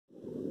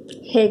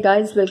Hey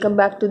guys, welcome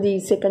back to the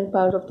second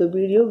part of the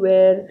video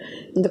where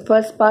in the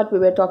first part we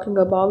were talking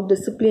about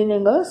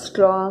disciplining a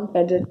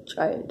strong-headed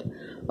child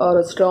or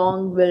a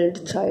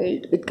strong-willed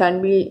child. It can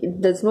be,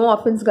 there's no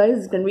offense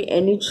guys, it can be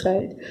any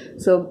child.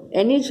 So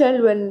any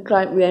child when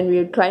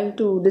we're trying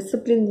to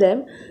discipline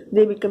them,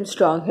 they become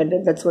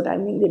strong-headed. That's what I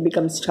mean. They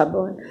become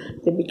stubborn.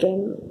 They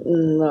become,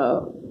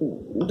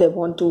 they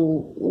want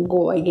to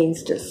go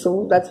against us.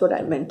 So that's what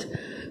I meant.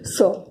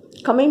 So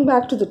coming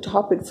back to the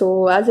topic,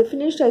 so as I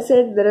finished, I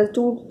said there are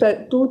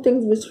two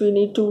things which we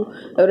need to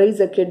raise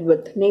a kid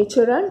with: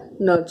 nature and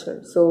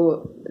nurture.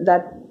 So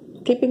that,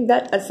 keeping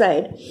that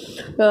aside,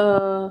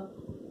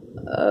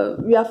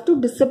 we have to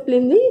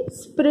discipline the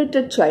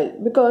spirited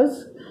child,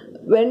 because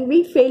when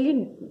we fail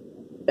in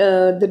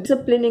the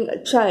disciplining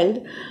a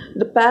child,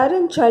 the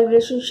parent-child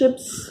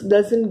relationships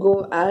doesn't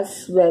go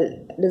as well,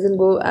 doesn't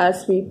go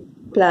as we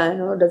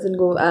plan, or doesn't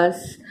go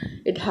as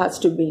it has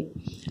to be.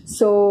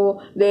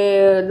 So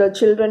the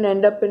children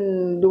end up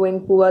in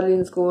doing poorly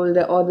in school,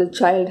 or the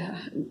child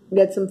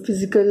gets some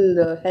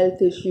physical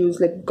health issues,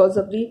 like because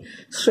of the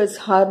stress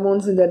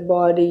hormones in their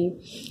body,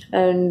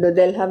 and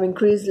they'll have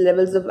increased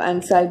levels of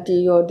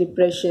anxiety or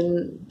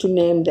depression, to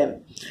name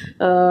them.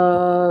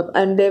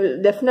 And they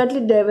will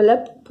definitely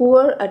develop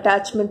poor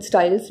attachment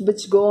styles,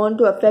 which go on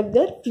to affect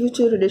their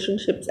future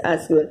relationships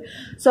as well.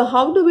 So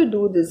how do we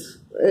do this?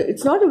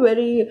 It's not a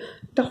very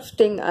tough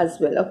thing as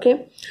well.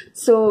 Okay,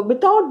 so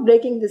without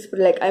breaking this,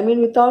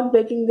 without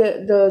breaking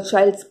the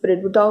child's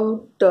spirit,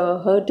 without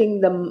hurting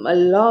them a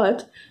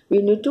lot, we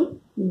need to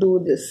do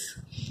this.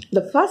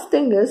 The first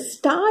thing is,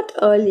 start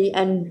early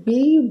and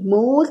be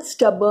more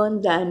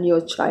stubborn than your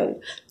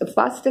child. The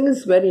first thing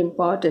is very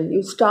important.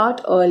 You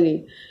start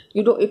early.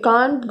 You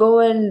can't go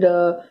and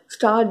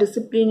start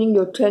disciplining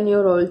your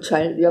 10-year-old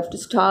child. You have to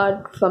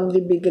start from the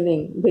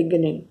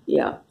beginning.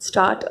 Yeah,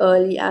 start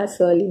early, as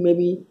early,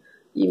 maybe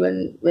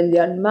even when they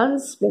are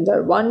months, when they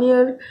are 1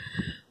 year,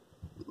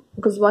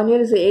 because 1 year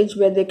is the age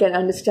where they can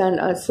understand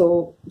us.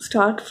 So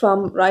start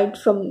right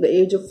from the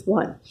age of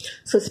 1.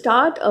 So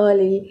start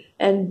early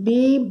and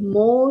be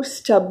more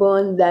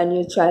stubborn than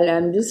your child.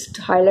 I'm just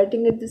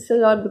highlighting this a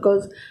lot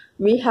because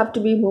we have to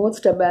be more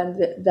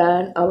stubborn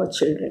than our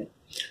children.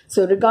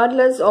 So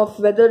regardless of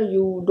whether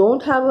you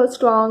don't have a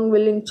strong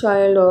willing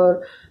child,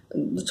 or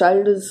the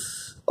child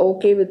is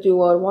okay with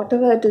you, or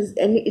whatever it is,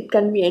 it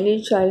can be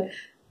any child,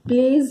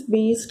 please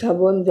be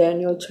stubborn than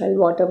your child,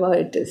 whatever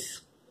it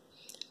is.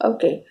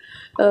 Okay,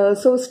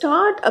 so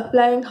start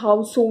applying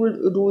household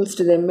rules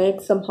to them.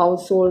 Make some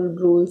household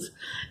rules,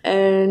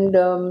 and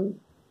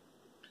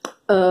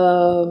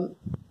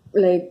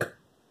like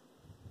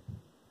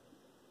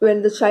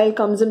when the child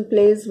comes and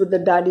plays with the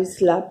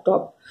daddy's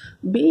laptop,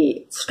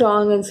 be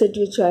strong and say to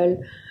your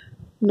child,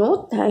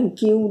 "No,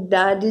 thank you.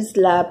 Daddy's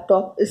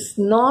laptop is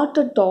not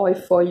a toy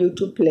for you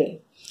to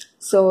play."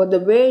 So the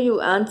way you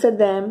answer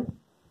them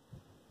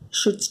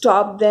should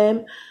stop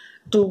them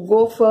to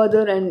go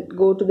further and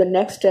go to the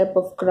next step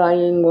of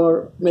crying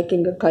or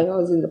making a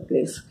chaos in the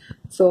place.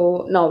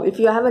 So now, if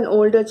you have an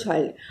older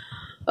child,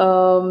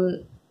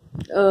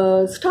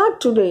 start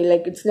today.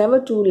 Like, it's never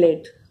too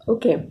late.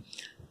 Okay,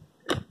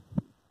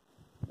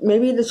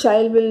 maybe the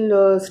child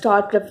will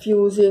start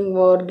refusing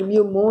or give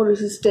you more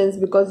resistance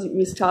because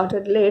we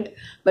started late,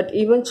 but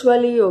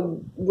eventually or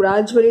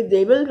gradually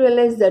they will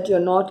realize that you're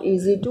not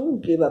easy to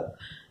give up.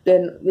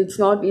 Then it's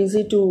not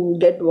easy to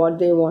get what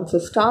they want. So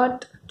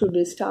start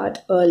today, start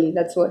early.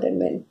 That's what I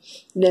meant.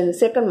 Then the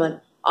second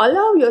one,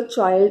 allow your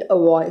child a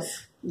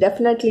voice.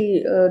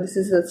 Definitely, this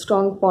is a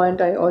strong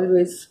point I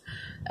always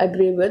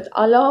agree with.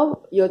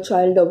 Allow your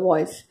child a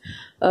voice.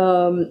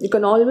 You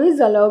can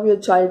always allow your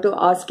child to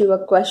ask you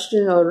a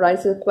question or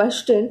raise a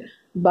question,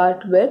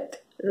 but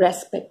with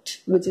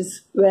respect, which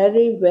is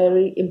very,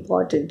 very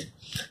important.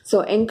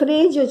 So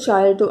encourage your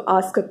child to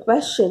ask a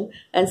question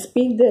and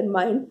speak their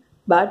mind,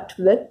 but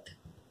with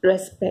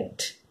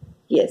respect.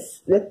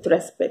 Yes, with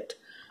respect.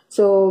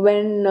 So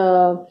when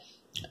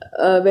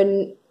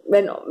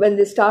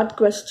they start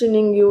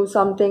questioning you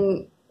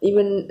something,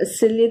 even a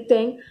silly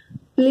thing,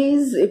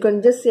 please, you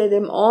can just say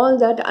them, all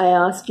that I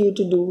ask you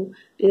to do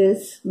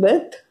is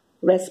with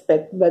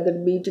respect, whether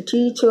it be to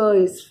teacher,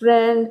 his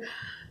friend,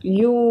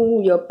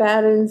 you, your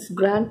parents,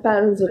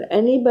 grandparents, or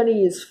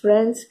anybody, his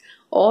friends.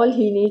 All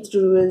he needs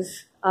to do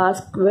is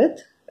ask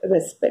with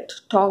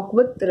respect, talk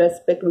with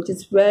respect, which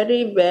is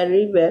very,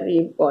 very, very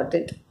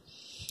important.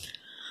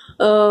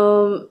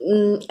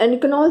 And you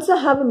can also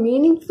have a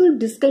meaningful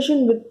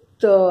discussion with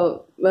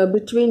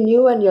between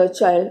you and your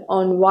child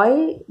on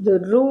why the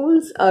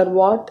rules are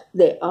what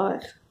they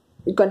are.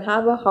 You can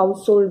have a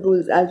household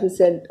rules, as you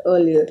said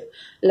earlier,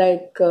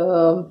 like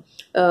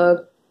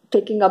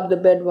taking up the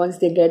bed once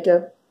they get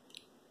up,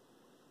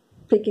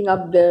 picking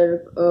up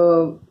their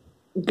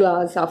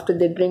glass after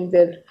they drink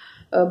their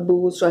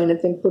booze or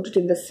anything, put it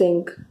in the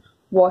sink,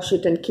 wash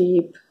it and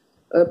keep,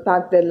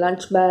 pack their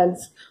lunch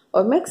bags,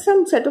 or make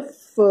some set of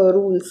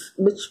rules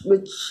which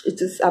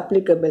it is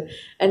applicable.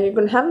 And you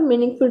can have a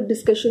meaningful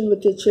discussion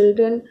with your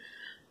children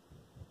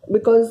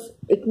because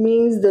it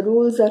means the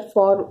rules are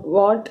for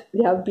what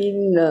they have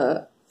been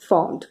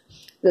formed.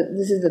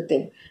 This is the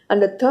thing.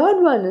 And the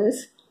third one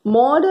is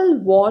model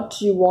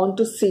what you want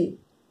to see.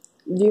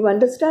 Do you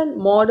understand?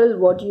 Model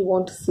what you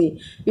want to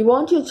see. You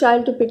want your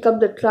child to pick up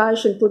the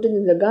trash and put it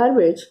in the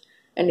garbage,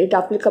 and it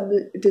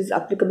is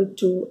applicable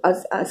to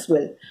us as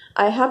well.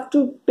 I have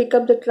to pick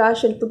up the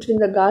trash and put it in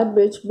the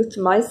garbage, which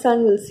my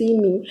son will see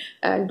me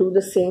and do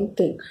the same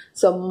thing.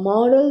 So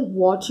model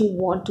what you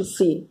want to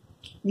see.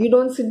 You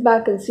don't sit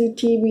back and see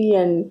TV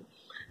and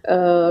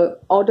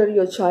order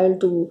your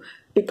child to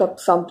pick up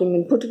something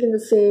and put it in the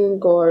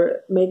sink,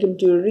 or make him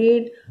to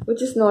read,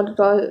 which is not at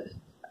all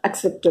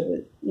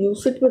acceptable. You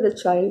sit with a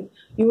child,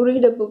 you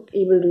read a book,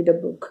 he will read a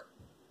book.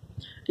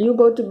 You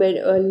go to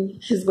bed early,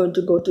 he's going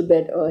to go to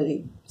bed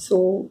early.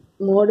 So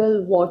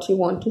model what you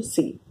want to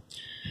see.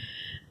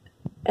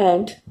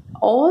 And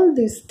all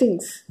these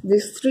things,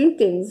 these three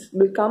things,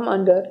 will come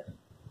under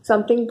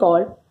something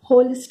called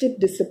holistic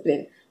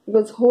discipline.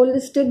 Because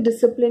holistic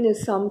discipline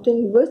is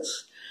something which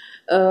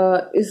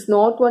is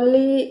not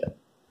only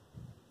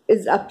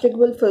is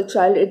applicable for a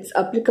child, it's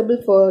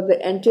applicable for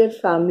the entire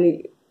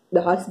family,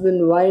 the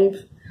husband,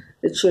 wife,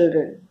 the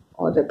children,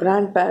 or the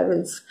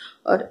grandparents,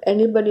 or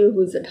anybody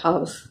who is at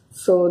house.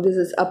 So this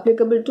is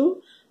applicable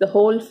to the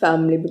whole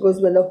family,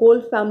 because when the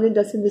whole family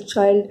does it, the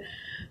child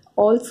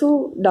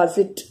also does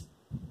it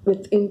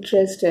with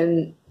interest,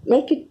 and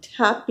make it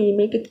happy,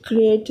 make it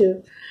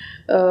creative,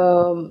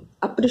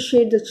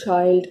 appreciate the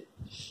child,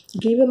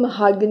 give him a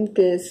hug and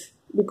kiss,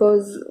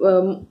 because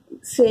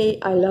say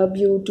I love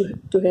you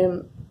to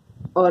him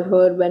or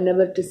her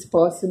whenever it is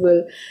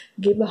possible.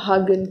 Give a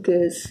hug and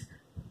kiss.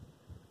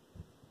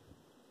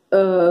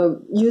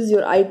 Use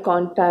your eye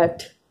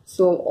contact.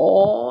 So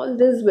all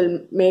this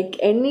will make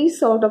any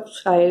sort of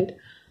child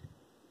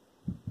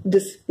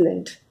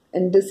disciplined,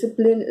 and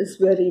discipline is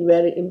very,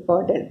 very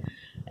important,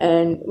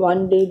 and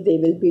one day they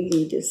will be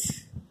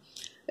leaders.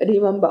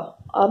 Remember,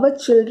 our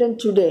children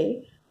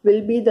today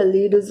will be the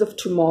leaders of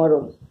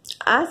tomorrow.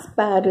 As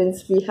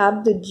parents, we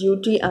have the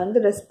duty and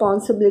the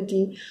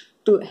responsibility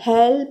to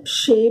help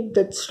shape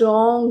that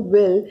strong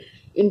will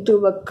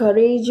into a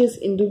courageous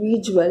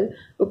individual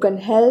who can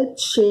help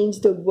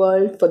change the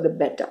world for the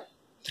better.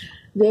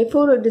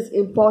 Therefore, it is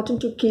important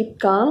to keep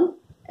calm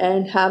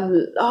and have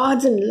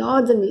lots and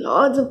lots and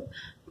lots of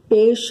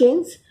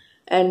patience,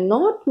 and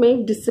not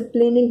make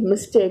disciplining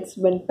mistakes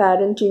when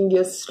parenting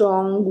your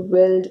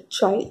strong-willed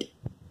child.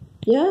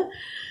 Yeah?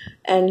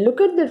 And look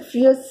at their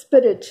fierce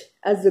spirit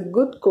as a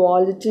good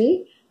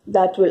quality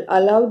that will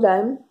allow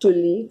them to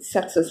lead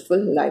successful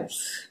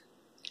lives.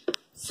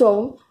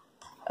 So,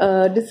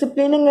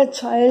 disciplining a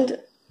child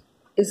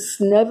is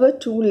never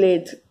too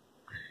late.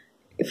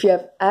 If you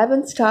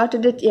haven't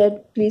started it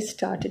yet, please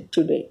start it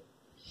today.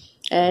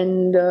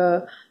 And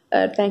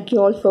thank you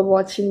all for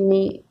watching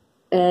me,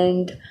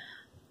 and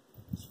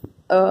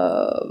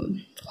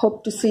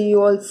hope to see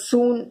you all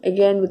soon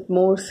again with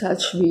more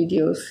such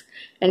videos.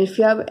 And if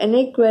you have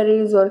any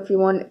queries, or if you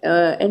want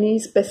any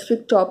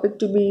specific topic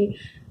to be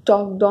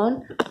talked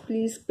on,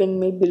 please ping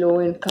me below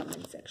in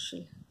comment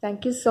section.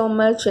 Thank you so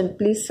much, and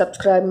please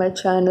subscribe my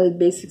channel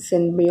Basics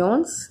and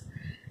Beyonds.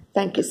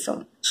 Thank you so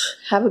much.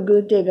 Have a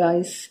good day,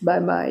 guys. Bye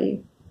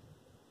bye.